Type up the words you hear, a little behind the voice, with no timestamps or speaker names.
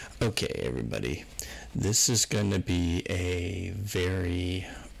Okay, everybody. This is going to be a very,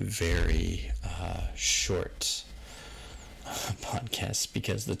 very short podcast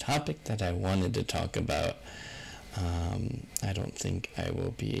because the topic that I wanted to talk about, I don't think I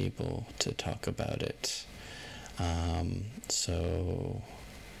will be able to talk about it. So,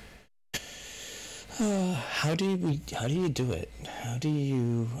 how do you do it? How do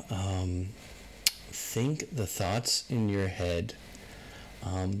you think the thoughts in your head?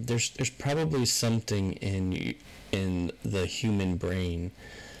 There's probably something in the human brain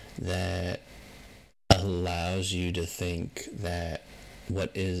that allows you to think that what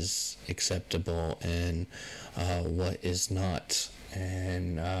is acceptable and what is not,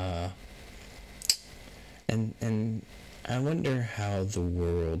 and I wonder how the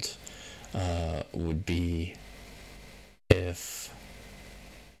world would be if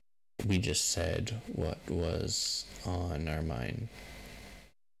we just said what was on our mind.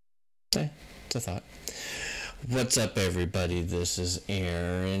 It's a thought. What's up, everybody? This is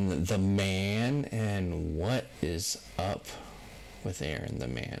Aaron the Man, and what is up with Aaron the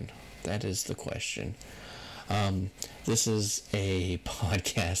Man? That is the question. This is a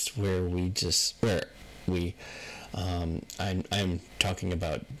podcast where I'm talking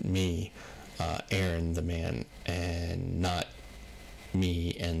about me, Aaron the Man, and not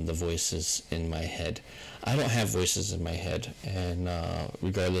me and the voices in my head. I don't have voices in my head, and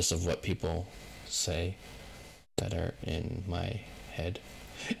regardless of what people say that are in my head.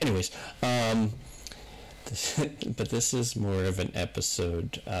 Anyways, but this is more of an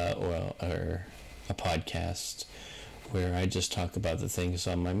episode or a podcast where I just talk about the things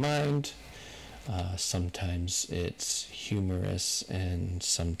on my mind. Sometimes it's humorous, and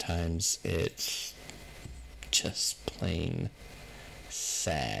sometimes it's just plain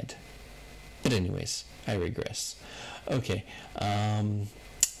sad. But anyways, I regress. Okay.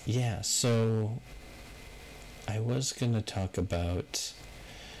 So I was gonna talk about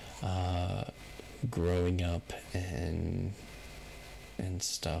growing up and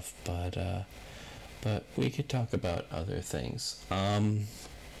stuff, but we could talk about other things.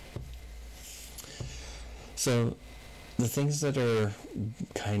 So the things that are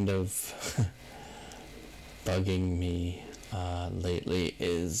kind of bugging me lately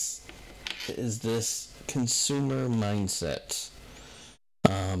is this consumer mindset,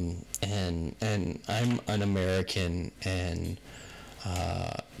 and I'm an American, and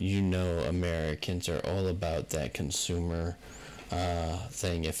Americans are all about that consumer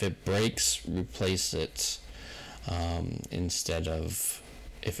thing. If it breaks, replace it, instead of,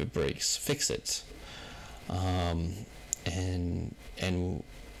 if it breaks, fix it. And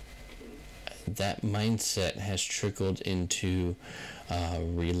that mindset has trickled into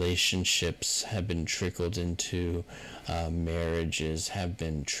relationships, have been trickled into marriages, have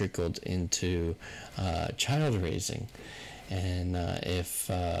been trickled into child raising. And if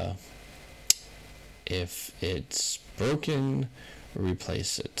it's broken,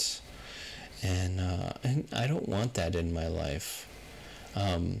 replace it. And I don't want that in my life.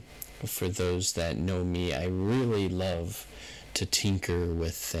 For those that know me, I really love to tinker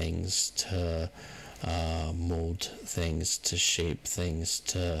with things, to mold things, to shape things,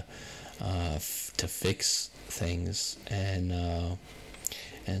 to fix things, and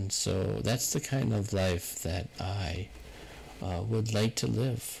so that's the kind of life that I would like to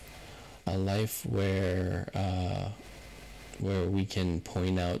live. A life where we can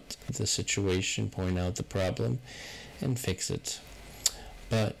point out the situation, point out the problem, and fix it.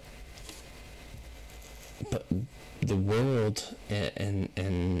 But the world in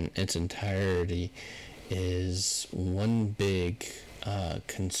its entirety is one big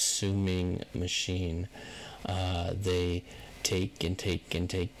consuming machine. They take and take and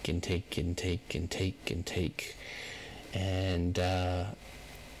take and take and take and take and take, and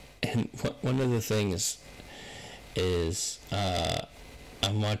one of the things is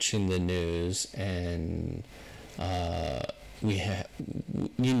I'm watching the news, and we have,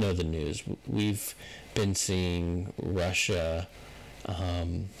 the news. We've been seeing Russia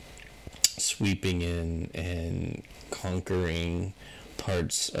sweeping in and conquering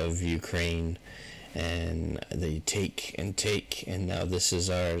parts of Ukraine, and they take and take, and now this is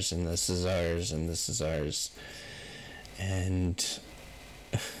ours, and this is ours, and this is ours, and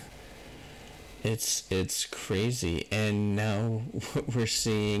it's crazy. And now we're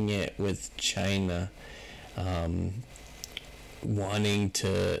seeing it with China wanting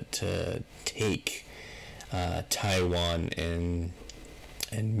to take Taiwan and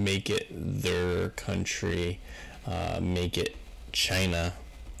make it their country, make it China,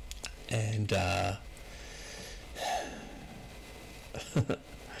 and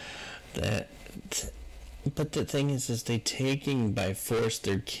that. But the thing is they taking by force.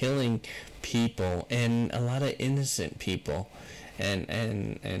 They're killing people, and a lot of innocent people, and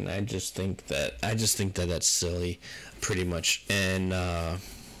I just think that that's silly, pretty much. And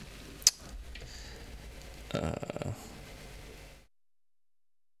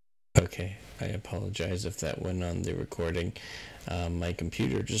okay, I apologize if that went on the recording. My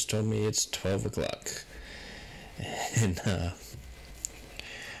computer just told me it's 12 o'clock, and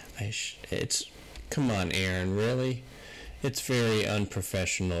it's, come on, Aaron, really? It's very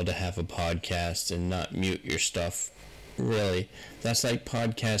unprofessional to have a podcast and not mute your stuff. Really. That's like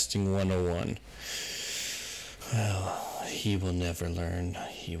podcasting 101. Well, he will never learn.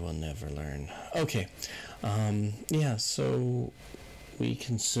 He will never learn. Okay. Yeah, so we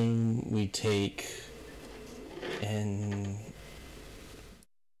consume, we take, and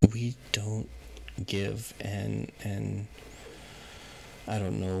we don't give, and I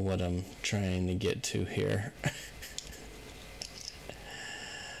don't know what I'm trying to get to here.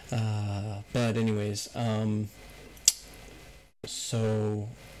 But anyways, so,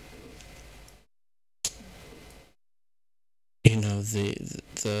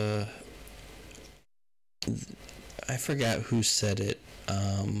 the I forgot who said it,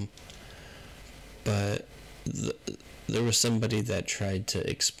 but there was somebody that tried to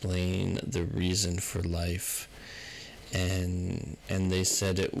explain the reason for life, and they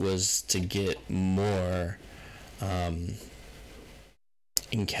said it was to get more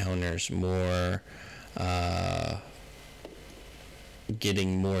encounters, more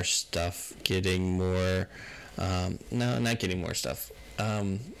getting more stuff, getting more no, not getting more stuff,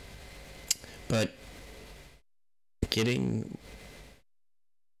 but getting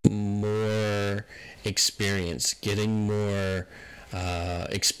more experience, getting more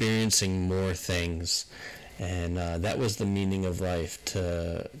experiencing more things. And that was the meaning of life,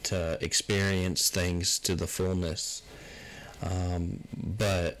 to experience things to the fullness.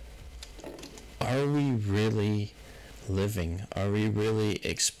 But are we really living? Are we really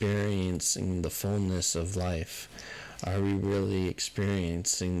experiencing the fullness of life? Are we really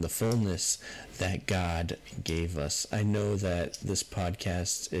experiencing the fullness that God gave us? I know that this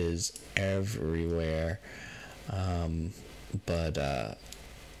podcast is everywhere, but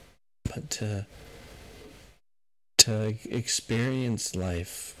to experience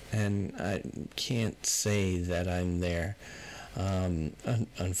life, and I can't say that I'm there.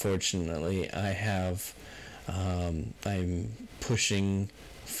 Unfortunately, I'm pushing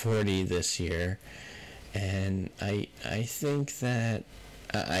 40 this year, and I think that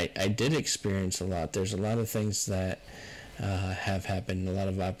I did experience a lot. There's a lot of things that have happened, a lot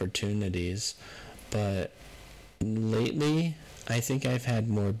of opportunities, but lately I think I've had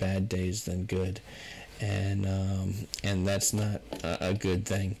more bad days than good, and that's not a good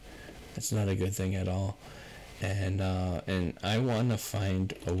thing. That's not a good thing at all. And I want to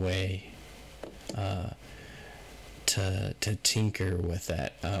find a way to tinker with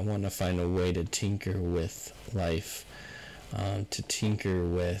that. I want to find a way to tinker with life, to tinker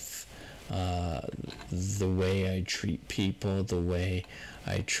with the way I treat people, the way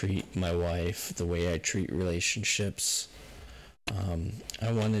I treat my wife, the way I treat relationships.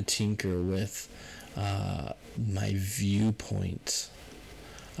 I want to tinker with my viewpoint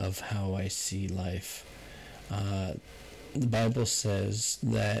of how I see life. The Bible says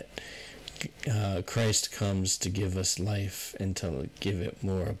that Christ comes to give us life and to give it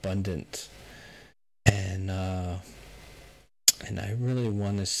more abundant. And I really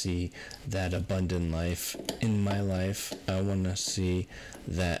want to see that abundant life in my life. I want to see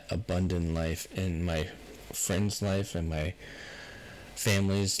that abundant life in my friend's life and my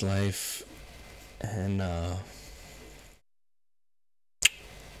family's life. And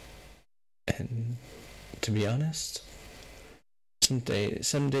to be honest,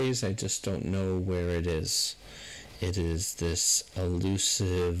 some days I just don't know where it is. It is this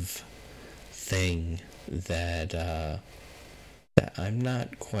elusive thing that I'm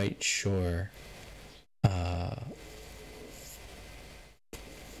not quite sure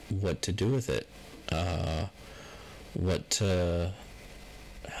what to do with it.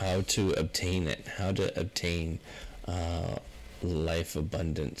 How to obtain it. How to obtain life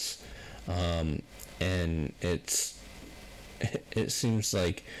abundance. And it seems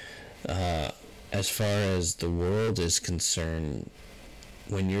like, as far as the world is concerned,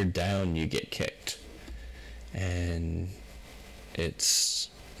 when you're down, you get kicked. And it's,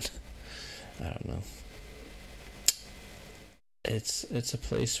 I don't know. It's a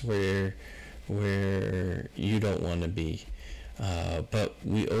place where you don't want to be. But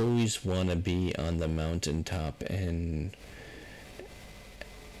we always want to be on the mountaintop, and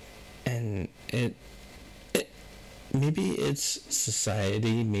and it maybe it's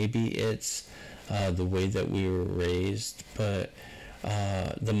society, maybe it's the way that we were raised, but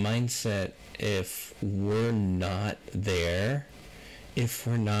the mindset, if we're not there, if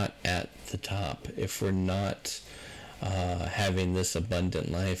we're not at the top, if we're not having this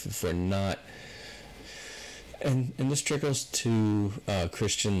abundant life, if we're not, and this trickles to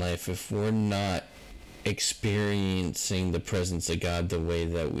Christian life, if we're not experiencing the presence of God the way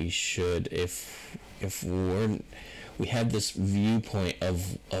that we should, if we have this viewpoint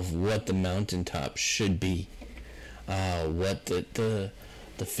of what the mountaintop should be, what the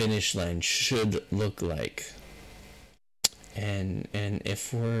finish line should look like, and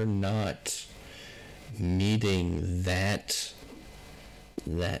if we're not meeting that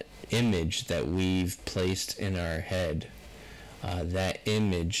image that we've placed in our head, that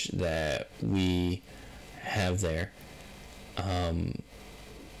image that we have there,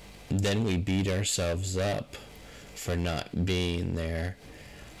 then we beat ourselves up for not being there,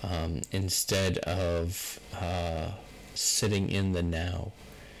 instead of sitting in the now,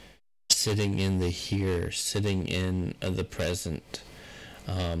 sitting in the here, sitting in the present,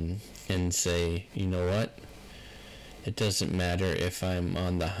 and say, you know what? It doesn't matter if I'm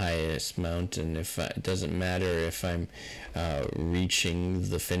on the highest mountain. It doesn't matter if I'm reaching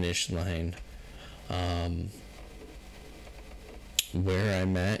the finish line. Where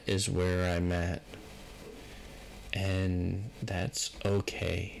I'm at is where I'm at, and that's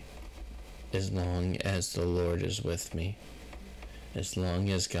okay, as long as the Lord is with me, as long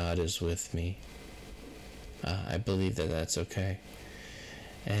as God is with me. I believe that that's okay.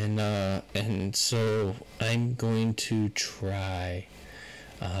 And so I'm going to try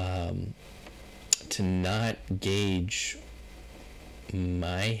to not gauge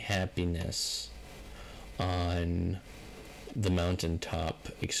my happiness on the mountaintop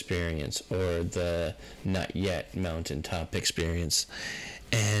experience, or the not yet mountaintop experience.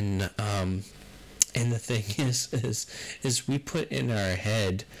 And the thing is we put in our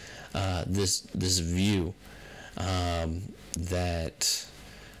head this view that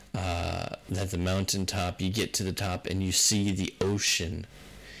the mountaintop, you get to the top and you see the ocean,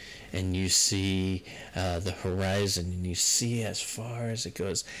 and you see the horizon, and you see as far as it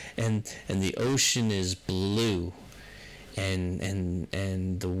goes, and the ocean is blue, and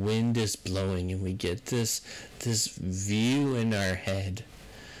the wind is blowing, and we get this view in our head,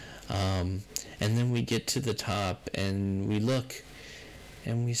 and then we get to the top and we look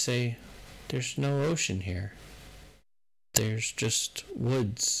and we say, there's no ocean here. There's just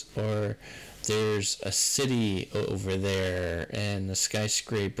woods, or there's a city over there and a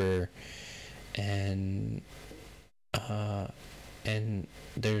skyscraper, and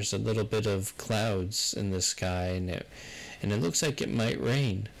there's a little bit of clouds in the sky, and it looks like it might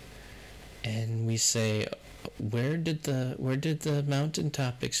rain. And we say, where did the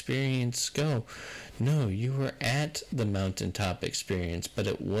mountaintop experience go? No, you were at the mountaintop experience, but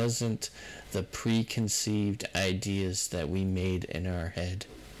it wasn't the preconceived ideas that we made in our head.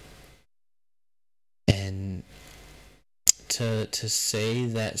 And to say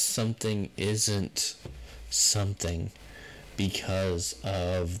that something isn't something because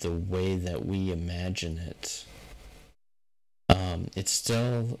of the way that we imagine it, it's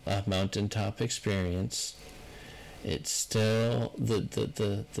still a mountaintop experience. It's still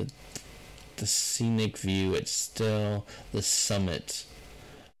the scenic view. It's still the summit,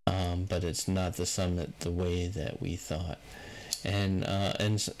 but it's not the summit the way that we thought. And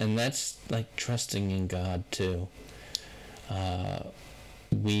that's like trusting in God too.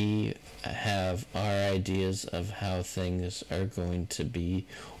 We have our ideas of how things are going to be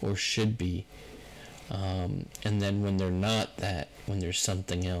or should be, and then when they're not that, when there's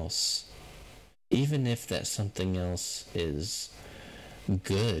something else, even if that something else is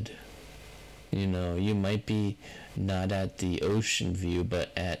good, you might be not at the ocean view,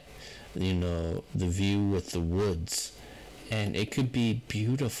 but at the view with the woods, and it could be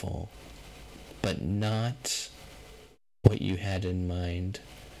beautiful, but not what you had in mind,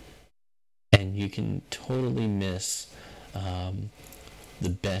 and you can totally miss the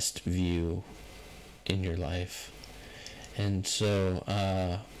best view in your life. And so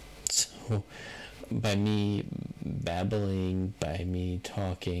by me babbling, by me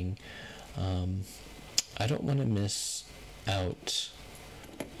talking, I don't want to miss out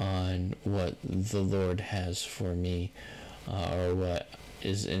on what the Lord has for me, or what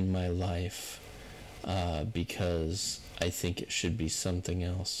is in my life, because I think it should be something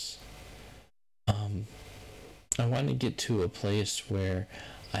else. I want to get to a place where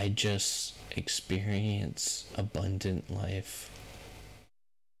I just experience abundant life,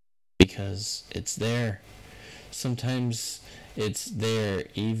 because it's there. Sometimes it's there,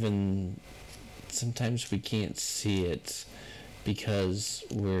 even sometimes we can't see it because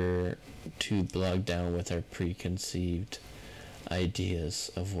we're too bogged down with our preconceived ideas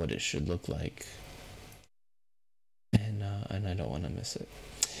of what it should look like. And I don't want to miss it.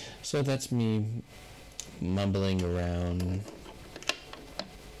 So that's me mumbling around,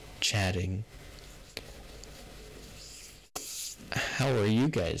 chatting. How are you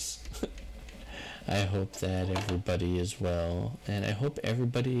guys? I hope that everybody is well, and I hope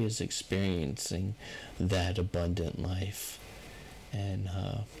everybody is experiencing that abundant life. And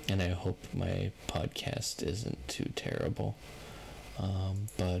I hope my podcast isn't too terrible.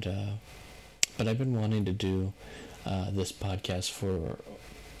 But I've been wanting to do this podcast for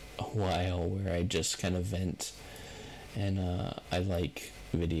a while, where I just kind of vent, and I like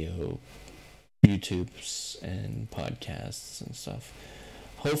video YouTubes and podcasts and stuff.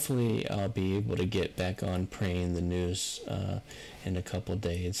 Hopefully I'll be able to get back on praying the news in a couple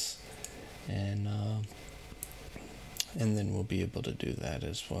days, and then we'll be able to do that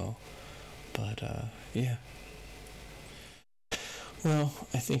as well. But yeah. Well,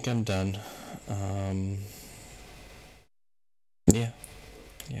 I think I'm done. Yeah,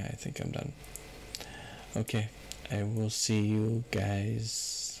 I think I'm done. Okay, I will see you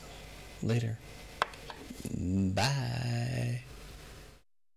guys later. Bye.